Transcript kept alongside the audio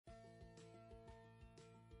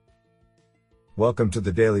Welcome to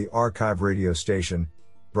the Daily Archive radio station,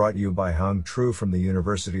 brought you by Hung Tru from the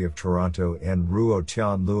University of Toronto and Ruo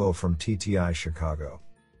Tian Luo from TTI Chicago.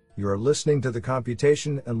 You are listening to the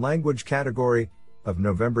Computation and Language category of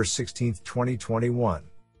November 16, 2021.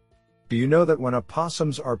 Do you know that when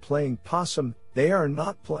opossums are playing possum, they are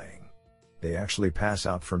not playing? They actually pass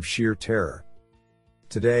out from sheer terror.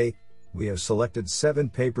 Today, we have selected 7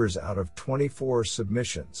 papers out of 24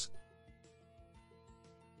 submissions.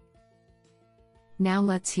 Now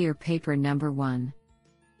let's hear paper number 1.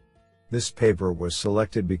 This paper was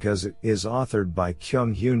selected because it is authored by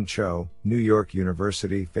Kyung-Hyun Cho, New York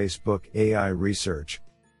University, Facebook AI Research.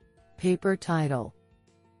 Paper title: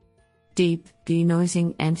 Deep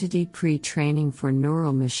Denoising Entity Pre-Training for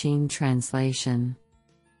Neural Machine Translation.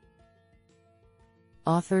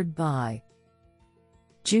 Authored by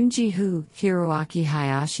Junji Hu, Hiroaki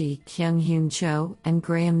Hayashi, Kyung-Hyun Cho, and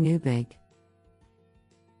Graham Neubig.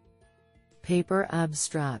 Paper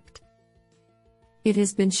abstract: It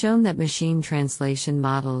has been shown that machine translation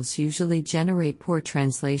models usually generate poor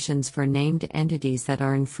translations for named entities that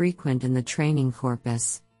are infrequent in the training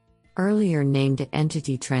corpus. Earlier named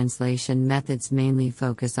entity translation methods mainly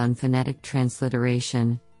focus on phonetic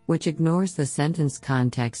transliteration, which ignores the sentence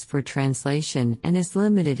context for translation and is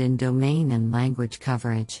limited in domain and language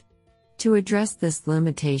coverage. To address this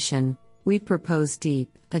limitation, we propose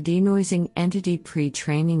DEEP, a denoising entity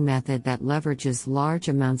pre-training method that leverages large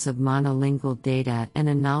amounts of monolingual data and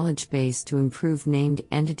a knowledge base to improve named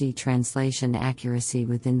entity translation accuracy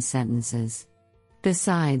within sentences.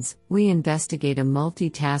 Besides, we investigate a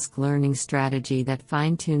multitask learning strategy that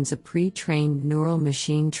fine-tunes a pre-trained neural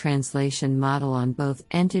machine translation model on both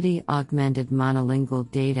entity-augmented monolingual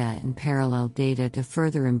data and parallel data to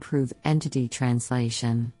further improve entity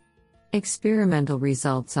translation. Experimental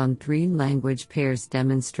results on 3 language pairs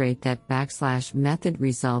demonstrate that \method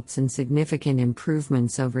results in significant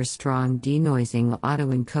improvements over strong denoising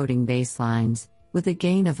autoencoding baselines, with a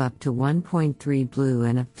gain of up to 1.3 BLEU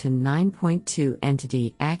and up to 9.2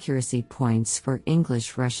 entity accuracy points for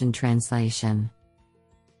English-Russian translation.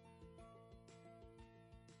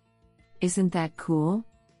 Isn't that cool?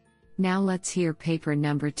 Now let's hear paper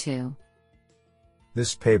number 2.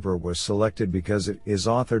 This paper was selected because it is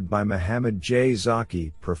authored by Mohammed J.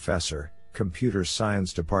 Zaki, Professor, Computer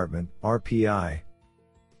Science Department, RPI.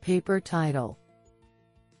 Paper title: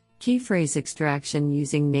 Key Phrase Extraction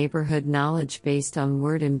Using Neighborhood Knowledge Based on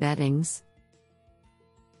Word Embeddings.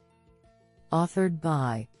 Authored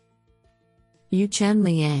by Yuchen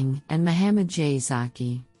Liang and Mohammed J.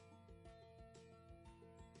 Zaki.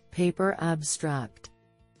 Paper abstract: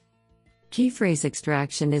 Key phrase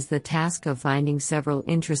extraction is the task of finding several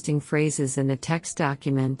interesting phrases in a text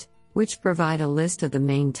document, which provide a list of the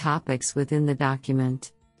main topics within the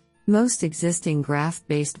document. Most existing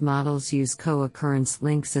graph-based models use co-occurrence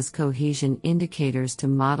links as cohesion indicators to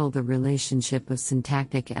model the relationship of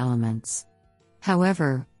syntactic elements.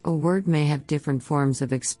 However, a word may have different forms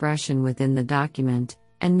of expression within the document,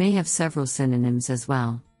 and may have several synonyms as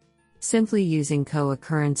well. Simply using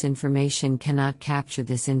co-occurrence information cannot capture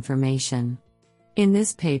this information. In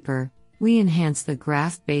this paper, we enhance the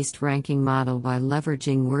graph-based ranking model by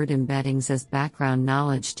leveraging word embeddings as background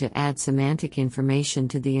knowledge to add semantic information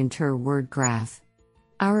to the inter-word graph.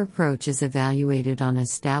 Our approach is evaluated on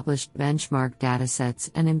established benchmark datasets,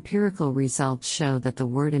 and empirical results show that the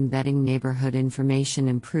word embedding neighborhood information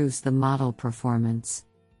improves the model performance.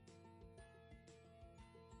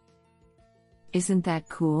 Isn't that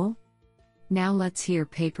cool? Now let's hear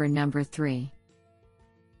paper number 3.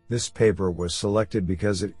 This paper was selected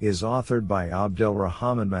because it is authored by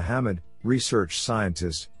Abdelrahman Mohammed, Research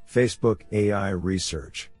Scientist, Facebook AI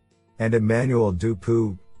Research, and Emmanuel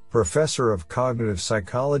Dupuy, Professor of Cognitive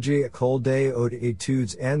Psychology, École des Hautes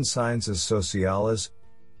Études en Sciences Sociales,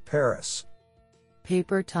 Paris.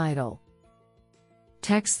 Paper title: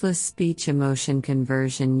 Textless Speech Emotion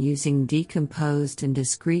Conversion Using Decomposed and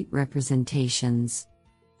Discrete Representations.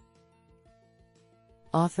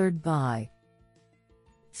 Authored by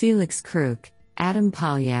Felix Kruk, Adam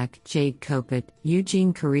Polyak, Jade Kopit,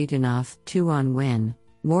 Eugene Kharitonov, Tuan Nguyen,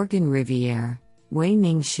 Morgan Riviere,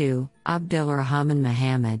 Wei-Ning Xu, Abdelrahman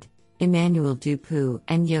Mohammed, Emmanuel Dupuy,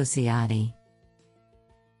 and Yossi Adi.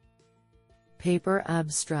 Paper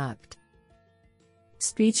abstract: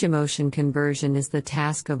 Speech emotion conversion is the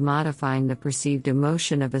task of modifying the perceived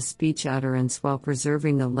emotion of a speech utterance while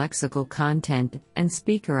preserving the lexical content and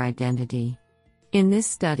speaker identity. In this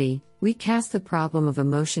study, we cast the problem of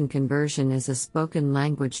emotion conversion as a spoken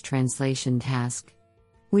language translation task.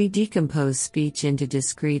 We decompose speech into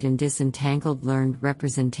discrete and disentangled learned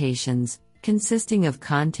representations, consisting of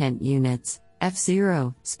content units,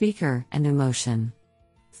 F0, speaker, and emotion.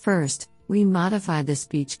 First, we modify the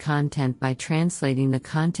speech content by translating the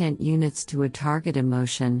content units to a target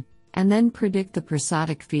emotion, and then predict the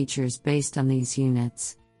prosodic features based on these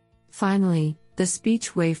units. Finally, the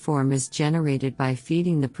speech waveform is generated by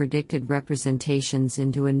feeding the predicted representations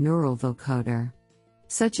into a neural vocoder.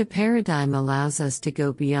 Such a paradigm allows us to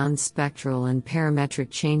go beyond spectral and parametric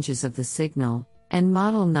changes of the signal, and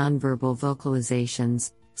model nonverbal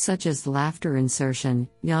vocalizations, such as laughter insertion,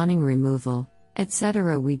 yawning removal,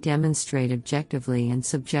 etc. We demonstrate objectively and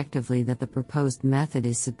subjectively that the proposed method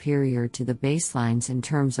is superior to the baselines in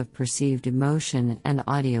terms of perceived emotion and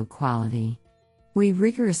audio quality. We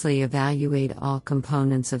rigorously evaluate all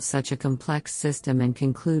components of such a complex system and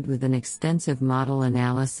conclude with an extensive model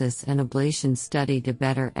analysis and ablation study to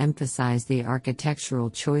better emphasize the architectural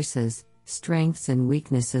choices, strengths, and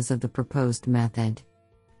weaknesses of the proposed method.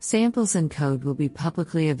 Samples and code will be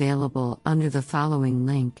publicly available under the following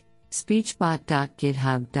link: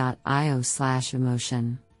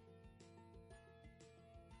 speechbot.github.io/emotion.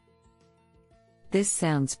 This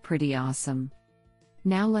sounds pretty awesome.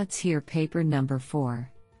 Now let's hear paper number 4.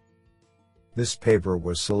 This paper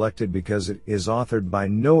was selected because it is authored by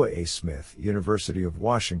Noah A. Smith, University of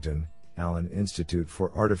Washington, Allen Institute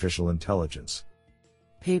for Artificial Intelligence.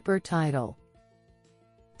 Paper title: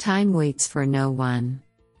 Time Waits for No One.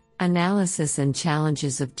 Analysis and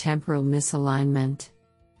Challenges of Temporal Misalignment.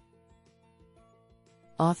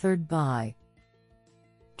 Authored by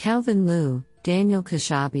Calvin Liu, Daniel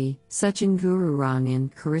Khoshabi, Sachin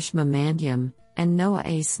Gururangan, Karishma Mandyam, and Noah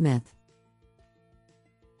A. Smith.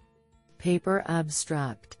 Paper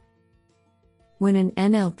abstract: When an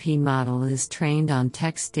NLP model is trained on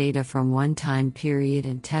text data from one time period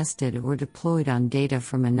and tested or deployed on data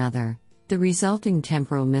from another, the resulting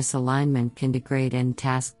temporal misalignment can degrade end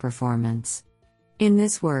task performance. In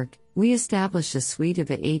this work, we established a suite of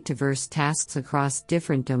 8 diverse tasks across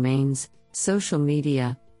different domains: social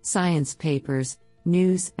media, science papers,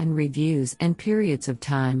 news and reviews, and periods of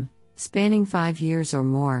time, spanning 5 years or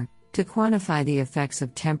more, to quantify the effects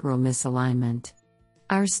of temporal misalignment.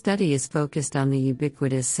 Our study is focused on the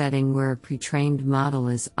ubiquitous setting where a pre-trained model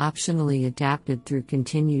is optionally adapted through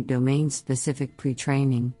continued domain-specific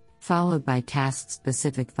pre-training, followed by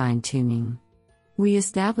task-specific fine-tuning. We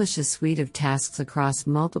establish a suite of tasks across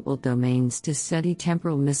multiple domains to study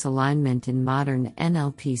temporal misalignment in modern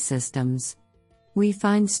NLP systems. We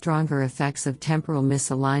find stronger effects of temporal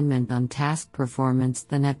misalignment on task performance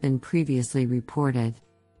than have been previously reported.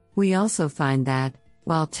 We also find that,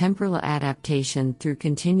 while temporal adaptation through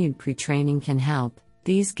continued pre-training can help,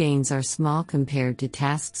 these gains are small compared to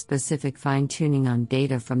task-specific fine-tuning on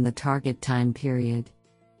data from the target time period.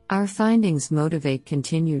 Our findings motivate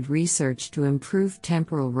continued research to improve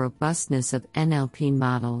temporal robustness of NLP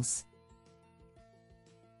models.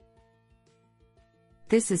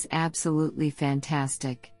 This is absolutely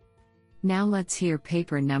fantastic. Now let's hear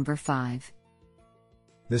paper number 5.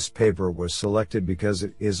 This paper was selected because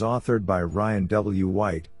it is authored by Ryan W.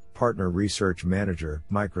 White, Partner Research Manager,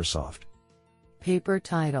 Microsoft. Paper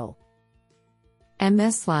title: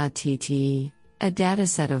 MS-LA-TTE, a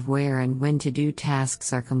dataset of where and when to-do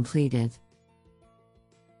tasks are completed.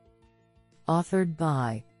 Authored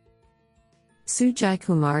by Sujay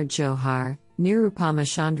Kumar Johar, Nirupama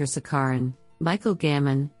Chandrasekaran, Michael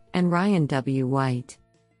Gammon, and Ryan W. White.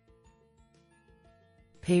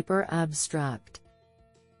 Paper abstract: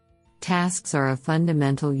 Tasks are a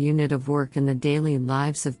fundamental unit of work in the daily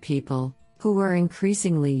lives of people, who are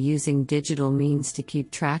increasingly using digital means to keep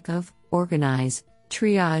track of, organize,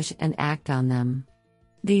 triage, and act on them.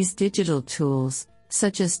 These digital tools,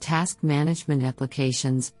 such as task management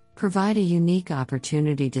applications, provide a unique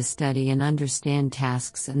opportunity to study and understand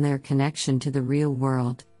tasks and their connection to the real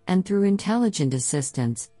world, and through intelligent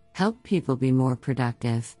assistance, help people be more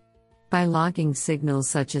productive. By logging signals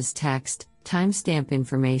such as text, timestamp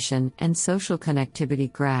information, and social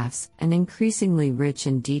connectivity graphs, an increasingly rich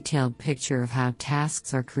and detailed picture of how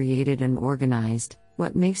tasks are created and organized,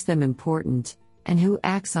 what makes them important, and who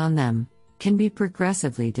acts on them, can be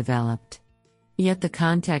progressively developed. Yet the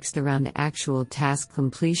context around actual task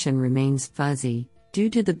completion remains fuzzy, due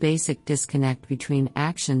to the basic disconnect between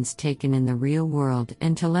actions taken in the real world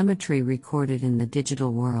and telemetry recorded in the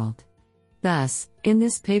digital world. Thus, in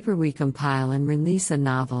this paper we compile and release a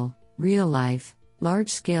novel, real-life,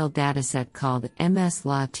 large-scale dataset called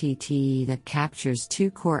MS-LA-TTE that captures 2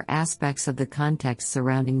 core aspects of the context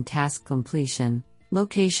surrounding task completion: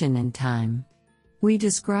 location and time. We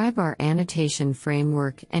describe our annotation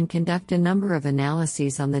framework and conduct a number of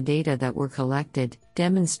analyses on the data that were collected,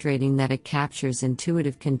 demonstrating that it captures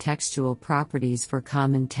intuitive contextual properties for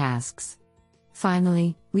common tasks.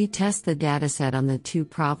 Finally, we test the dataset on the two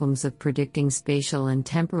problems of predicting spatial and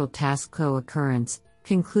temporal task co-occurrence,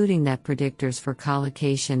 concluding that predictors for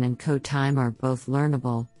collocation and co-time are both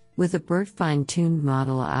learnable, with a BERT fine-tuned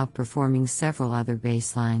model outperforming several other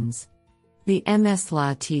baselines. The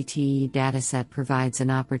MS-LA TTE dataset provides an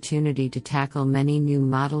opportunity to tackle many new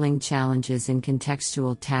modeling challenges in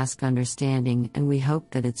contextual task understanding, and we hope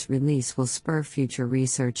that its release will spur future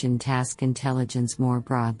research in task intelligence more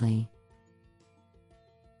broadly.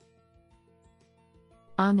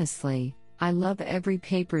 Honestly, I love every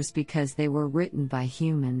papers because they were written by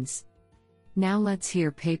humans. Now let's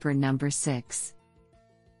hear paper number 6.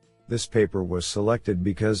 This paper was selected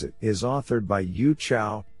because it is authored by Yu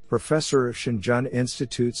Chao, Professor of Shenzhen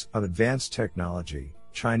Institutes of Advanced Technology,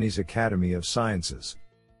 Chinese Academy of Sciences.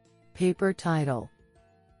 Paper title: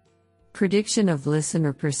 Prediction of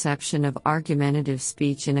Listener Perception of Argumentative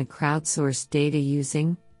Speech in a Crowdsourced Data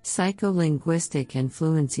Using Psycholinguistic and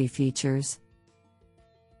Fluency Features.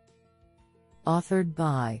 Authored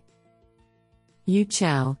by Yu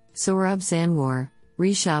Chao, Saurabh Zanwar,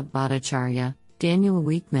 Rishabh Bhattacharya, Daniel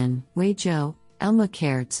Weekman, Wei Zhou, Elma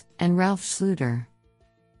Kertz, and Ralph Schluter.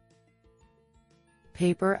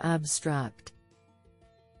 Paper abstract: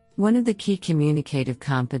 One of the key communicative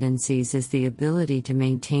competencies is the ability to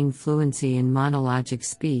maintain fluency in monologic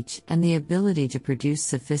speech and the ability to produce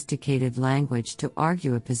sophisticated language to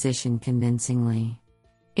argue a position convincingly.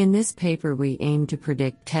 In this paper, we aim to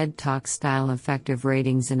predict TED Talk-style effective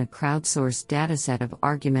ratings in a crowdsourced dataset of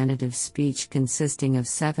argumentative speech consisting of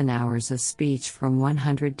 7 hours of speech from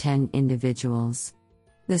 110 individuals.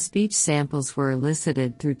 The speech samples were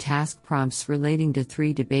elicited through task prompts relating to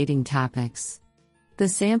 3 debating topics. The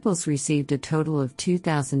samples received a total of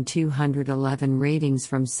 2,211 ratings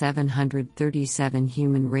from 737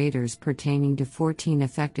 human raters pertaining to 14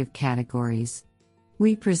 effective categories.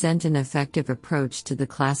 We present an effective approach to the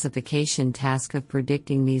classification task of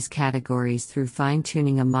predicting these categories through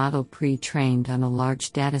fine-tuning a model pre-trained on a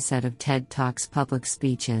large dataset of TED Talks public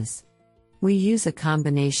speeches. We use a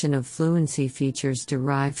combination of fluency features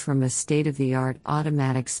derived from a state-of-the-art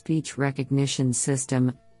automatic speech recognition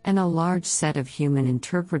system and a large set of human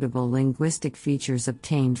interpretable linguistic features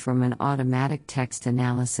obtained from an automatic text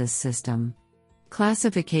analysis system.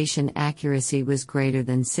 Classification accuracy was greater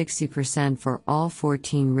than 60% for all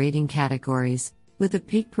 14 rating categories, with a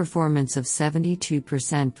peak performance of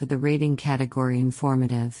 72% for the rating category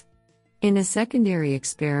informative. In a secondary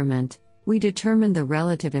experiment, we determined the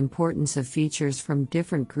relative importance of features from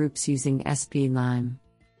different groups using SP-LIME.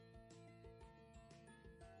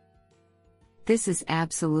 This is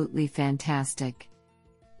absolutely fantastic.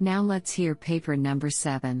 Now let's hear paper number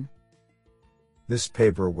 7. This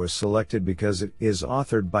paper was selected because it is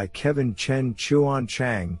authored by Kevin Chen Chuan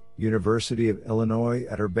Chang, University of Illinois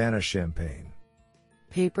at Urbana-Champaign.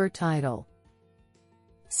 Paper title: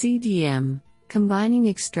 CDM, Combining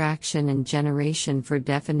Extraction and Generation for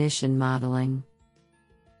Definition Modeling.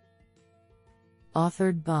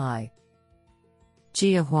 Authored by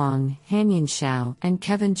Jia Huang, Hanyin Xiao, and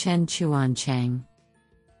Kevin Chen Chuan Chang.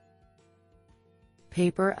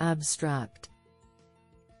 Paper abstract: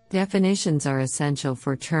 Definitions are essential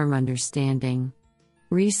for term understanding.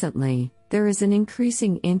 Recently, there is an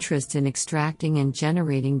increasing interest in extracting and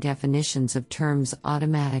generating definitions of terms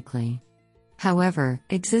automatically. However,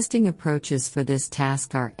 existing approaches for this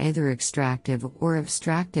task are either extractive or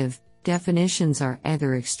abstractive. Definitions are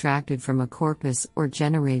either extracted from a corpus or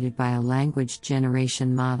generated by a language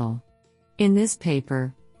generation model. In this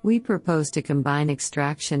paper, we propose to combine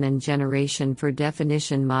extraction and generation for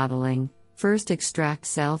definition modeling. First, extract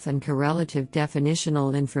self and correlative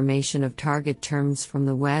definitional information of target terms from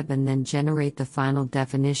the web and then generate the final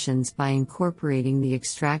definitions by incorporating the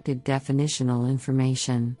extracted definitional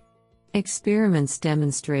information. Experiments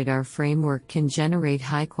demonstrate our framework can generate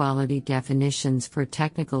high-quality definitions for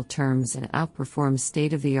technical terms and outperform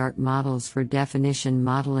state-of-the-art models for definition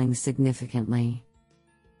modeling significantly.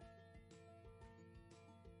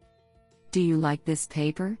 Do you like this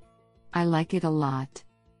paper? I like it a lot.